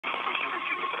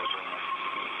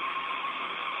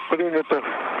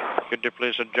Could you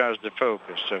please adjust the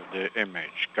focus of the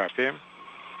image? Copy.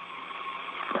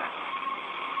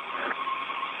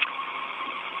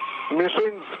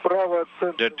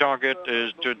 The target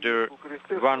is to the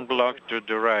 1 block to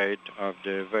the right of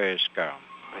the VSK.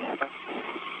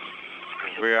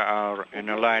 We are in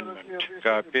alignment.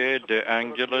 Copy. The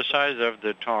angular size of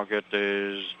the target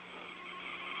is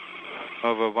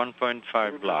over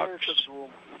 1.5 blocks,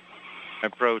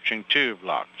 approaching 2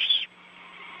 blocks.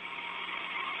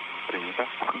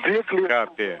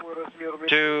 Copy.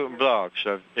 2 blocks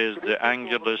is the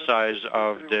angular size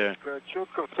of the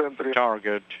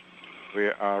target. We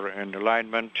are in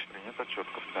alignment,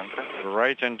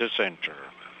 right in the center.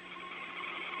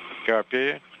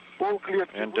 Copy.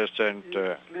 In the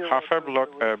center, half a block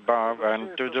above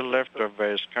and to the left of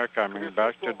VSK, coming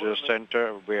back to the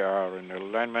center, we are in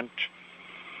alignment.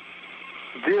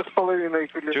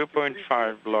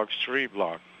 2.5 blocks, 3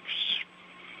 blocks.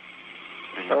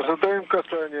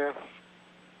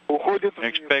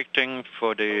 Expecting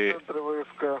for the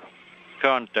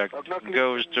contact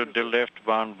goes to the left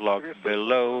 1 block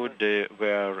below the, we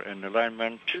are in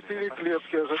alignment.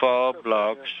 4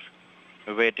 blocks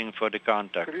waiting for the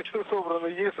contact.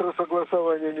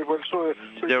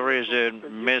 There is a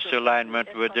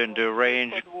misalignment within the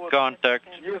range contact,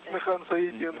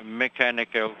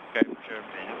 mechanical capture.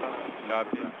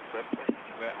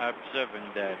 We're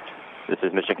observing that. This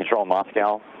is Mission Control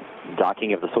Moscow.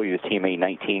 Docking of the Soyuz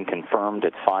TMA-19 confirmed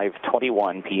at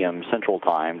 5:21 p.m. Central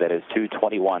Time. That is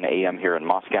 2:21 a.m. here in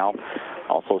Moscow.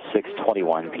 Also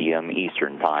 6:21 p.m.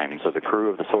 Eastern Time. So the crew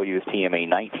of the Soyuz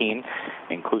TMA-19,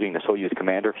 including the Soyuz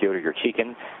commander Fyodor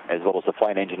Yurchikhin, as well as the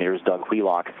flight engineers Doug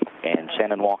Wheelock and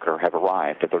Shannon Walker, have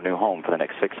arrived at their new home for the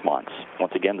next 6 months.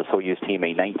 Once again, the Soyuz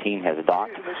TMA-19 has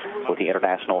docked with the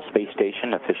International Space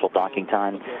Station. Official docking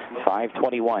time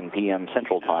 5:21 p.m.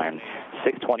 Central Time,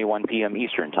 6:21 p.m.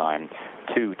 Eastern Time,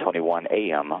 2:21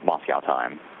 a.m. Moscow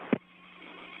time.